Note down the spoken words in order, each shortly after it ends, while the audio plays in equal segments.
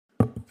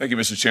Thank you,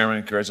 Mr.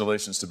 Chairman.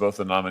 Congratulations to both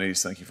the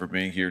nominees. Thank you for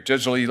being here.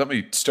 Judge Lee, let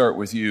me start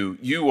with you.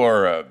 You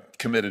are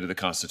committed to the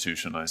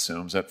Constitution, I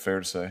assume. Is that fair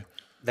to say?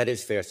 That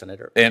is fair,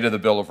 Senator. And to the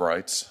Bill of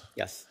Rights?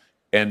 Yes.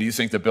 And do you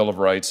think the Bill of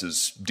Rights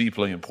is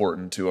deeply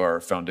important to our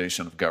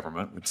foundation of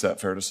government? Is that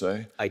fair to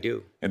say? I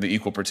do. And the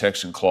Equal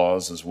Protection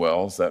Clause as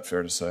well. Is that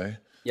fair to say?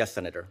 Yes,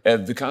 Senator.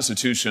 And the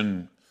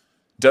Constitution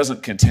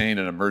doesn't contain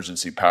an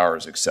emergency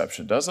powers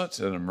exception, does it?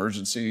 An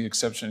emergency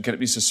exception? Can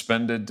it be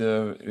suspended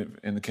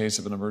in the case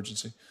of an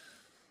emergency?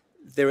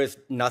 There is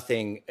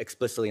nothing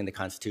explicitly in the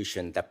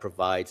Constitution that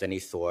provides any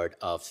sort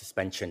of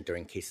suspension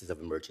during cases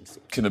of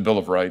emergency. Can the Bill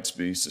of Rights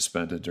be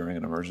suspended during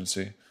an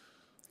emergency?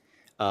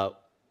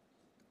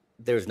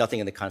 There is nothing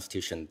in the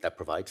Constitution that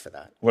provides for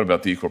that. What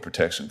about the Equal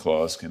Protection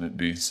Clause? Can it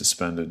be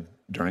suspended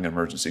during an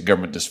emergency?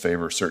 Government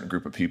disfavor a certain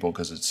group of people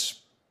because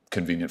it's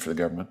convenient for the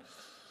government?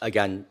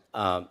 Again,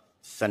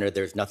 Senator,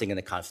 there's nothing in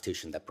the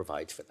Constitution that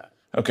provides for that.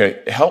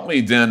 Okay, help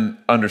me then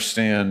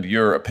understand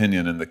your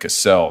opinion in the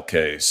Cassell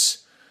case.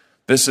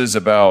 This is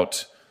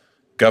about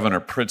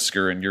Governor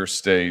Pritzker in your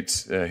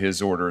state,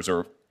 his orders,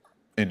 or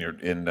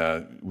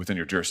within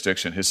your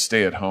jurisdiction, his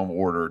stay-at-home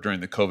order during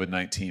the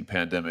COVID-19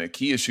 pandemic.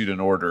 He issued an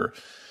order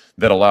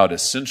that allowed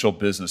essential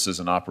businesses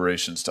and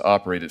operations to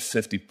operate at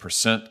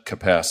 50%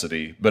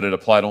 capacity, but it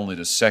applied only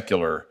to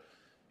secular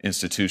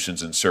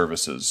institutions and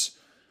services.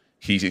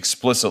 He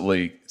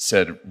explicitly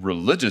said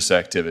religious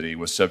activity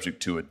was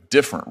subject to a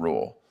different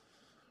rule.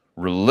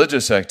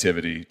 Religious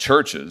activity,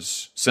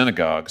 churches,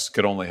 synagogues,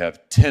 could only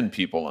have 10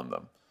 people in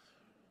them.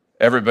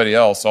 Everybody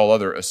else, all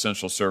other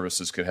essential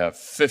services could have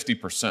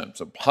 50%,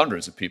 so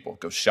hundreds of people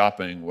go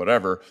shopping,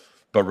 whatever.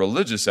 But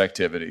religious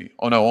activity,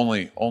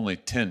 only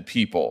 10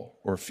 people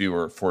or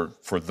fewer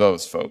for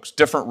those folks.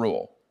 Different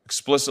rule,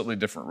 explicitly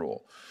different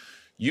rule.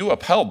 You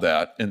upheld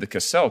that in the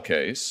Cassell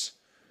case,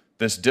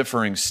 this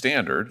differing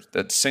standard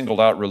that singled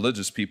out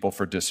religious people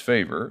for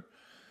disfavor.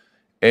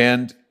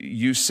 And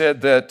you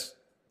said that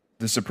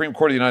the Supreme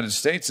Court of the United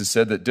States has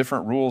said that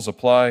different rules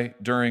apply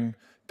during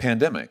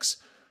pandemics.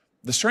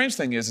 The strange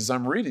thing is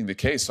I'm reading the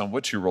case on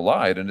which you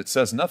relied, and it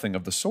says nothing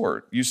of the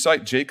sort. You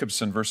cite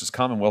Jacobson versus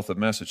Commonwealth of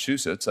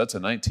Massachusetts. That's a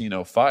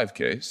 1905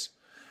 case.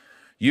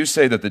 You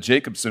say that the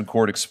Jacobson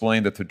court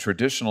explained that the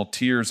traditional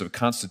tiers of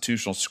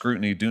constitutional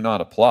scrutiny do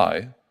not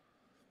apply.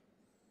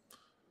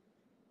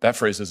 That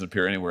phrase doesn't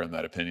appear anywhere in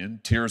that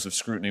opinion. Tiers of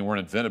scrutiny weren't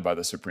invented by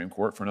the Supreme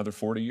Court for another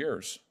 40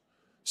 years.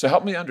 So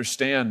help me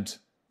understand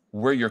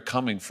where you're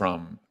coming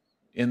from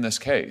in this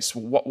case.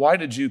 Why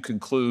did you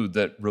conclude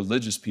that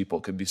religious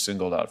people could be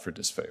singled out for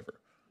disfavor?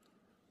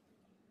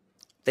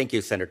 Thank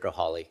you, Senator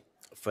Hawley,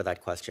 for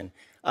that question.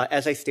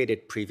 As I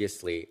stated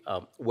previously,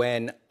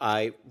 when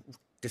I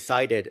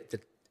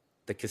decided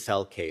the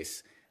Cassell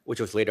case,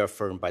 which was later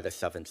affirmed by the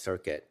Seventh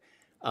Circuit,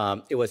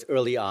 it was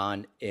early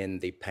on in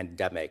the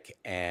pandemic,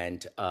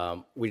 and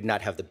we did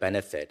not have the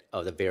benefit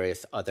of the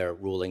various other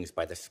rulings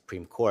by the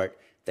Supreme Court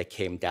that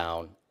came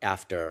down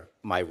after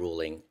my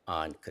ruling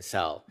on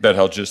Cassell. That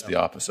held just the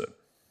opposite.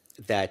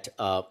 That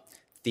I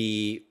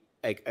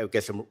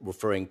guess I'm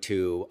referring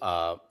to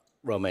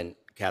Roman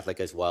Catholic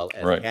as well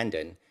as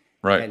Camden.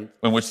 Right,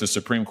 in which the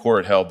Supreme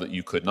Court held that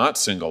you could not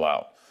single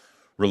out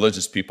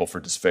religious people for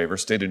disfavor.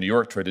 State of New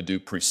York tried to do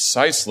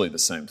precisely the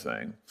same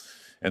thing.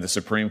 And the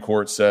Supreme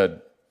Court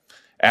said,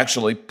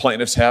 actually,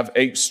 plaintiffs have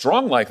a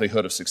strong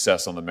likelihood of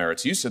success on the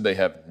merits. You said they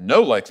have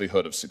no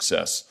likelihood of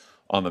success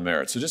on the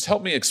merits. So just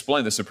help me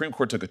explain. The Supreme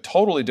Court took a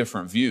totally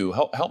different view.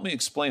 Help me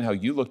explain how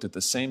you looked at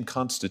the same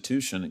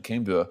Constitution and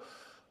came to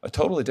a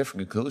totally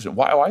different conclusion.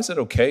 Why is it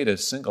okay to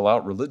single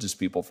out religious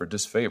people for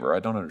disfavor? I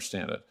don't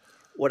understand it.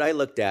 What I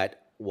looked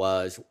at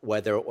was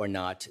whether or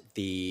not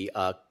the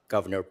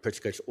Governor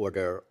Pritzker's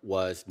order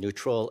was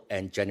neutral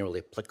and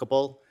generally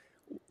applicable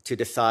to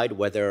decide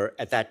whether,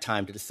 at that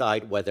time,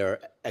 secular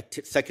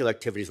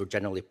activities were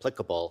generally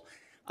applicable.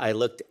 I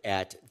looked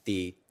at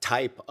the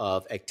type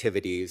of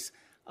activities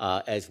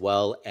as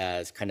well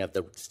as kind of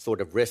the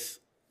sort of risks,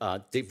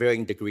 the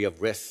varying degree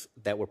of risks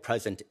that were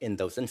present in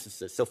those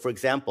instances. So, for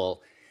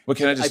example— Well,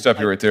 can I just stop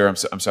you right there? I'm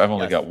sorry, I've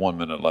only got 1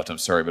 minute left. I'm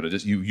sorry,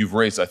 but you've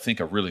raised, I think,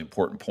 a really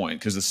important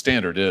point, because the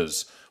standard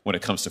is, when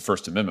it comes to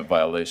First Amendment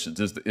violations,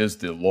 is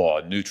the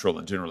law neutral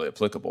and generally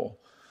applicable?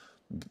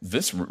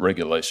 This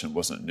regulation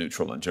wasn't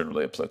neutral and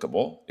generally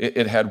applicable.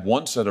 It had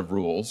one set of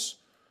rules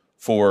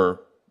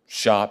for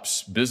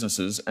shops,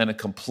 businesses, and a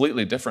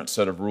completely different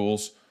set of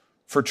rules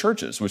for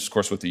churches, which is, of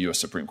course, what the U.S.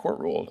 Supreme Court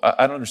ruled.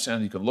 I don't understand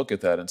how you can look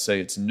at that and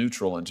say it's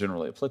neutral and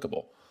generally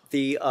applicable.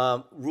 The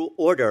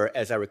order,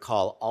 as I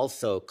recall,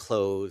 also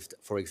closed,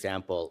 for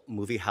example,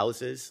 movie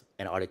houses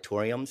and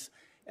auditoriums,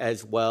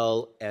 as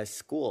well as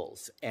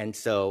schools. And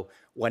so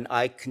when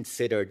I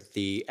considered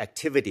the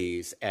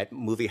activities at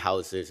movie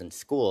houses and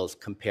schools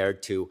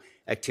compared to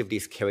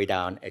activities carried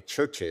out at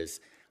churches,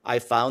 I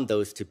found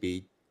those to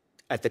be,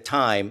 at the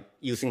time,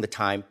 using the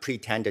time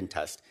pre-Tandon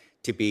test,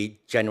 to be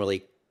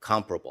generally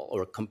comparable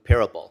or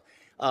comparable.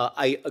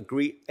 I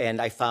agree,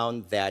 and I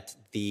found that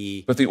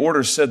But the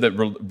order said that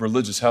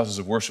religious houses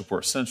of worship were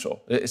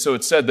essential. So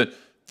it said that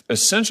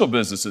essential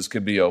businesses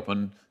could be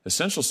open,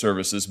 essential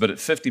services, but at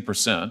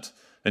 50%.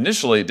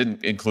 Initially, it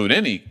didn't include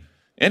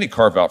any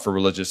carve out for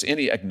religious,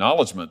 any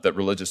acknowledgement that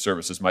religious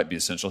services might be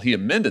essential. He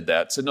amended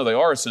that, said, no, they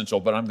are essential,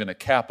 but I'm going to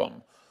cap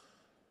them.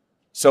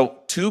 So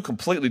two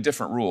completely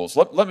different rules.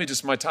 Let me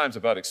just, my time's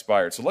about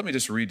expired, so let me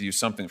just read to you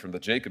something from the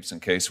Jacobson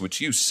case,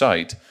 which you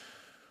cite,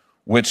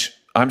 which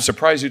I'm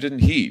surprised you didn't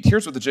heed.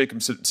 Here's what the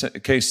Jacobson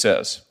case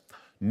says.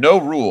 No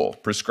rule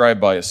prescribed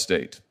by a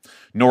state,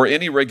 nor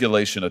any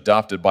regulation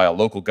adopted by a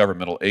local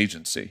governmental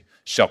agency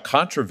shall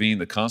contravene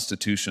the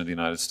Constitution of the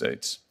United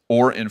States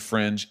or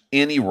infringe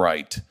any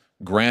right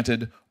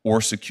granted or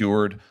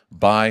secured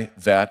by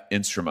that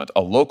instrument.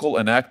 A local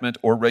enactment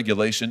or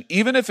regulation,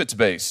 even if it's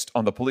based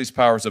on the police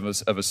powers of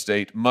a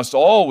state, must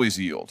always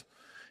yield,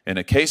 in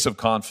a case of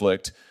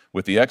conflict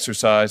with the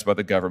exercise by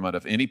the government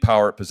of any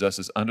power it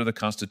possesses under the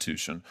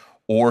Constitution,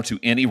 or to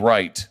any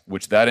right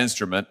which that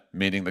instrument,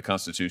 meaning the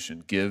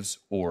Constitution, gives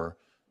or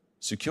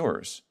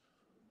secures.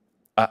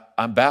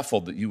 I'm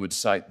baffled that you would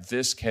cite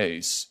this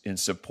case in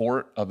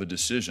support of a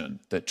decision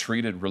that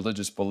treated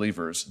religious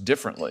believers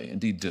differently,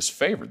 indeed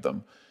disfavored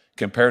them,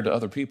 compared to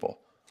other people.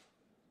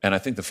 And I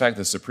think the fact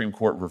that the Supreme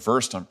Court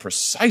reversed on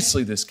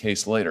precisely this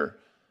case later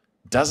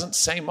doesn't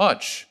say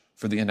much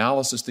for the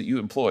analysis that you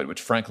employed,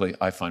 which frankly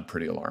I find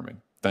pretty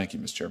alarming. Thank you,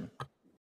 Mr. Chairman.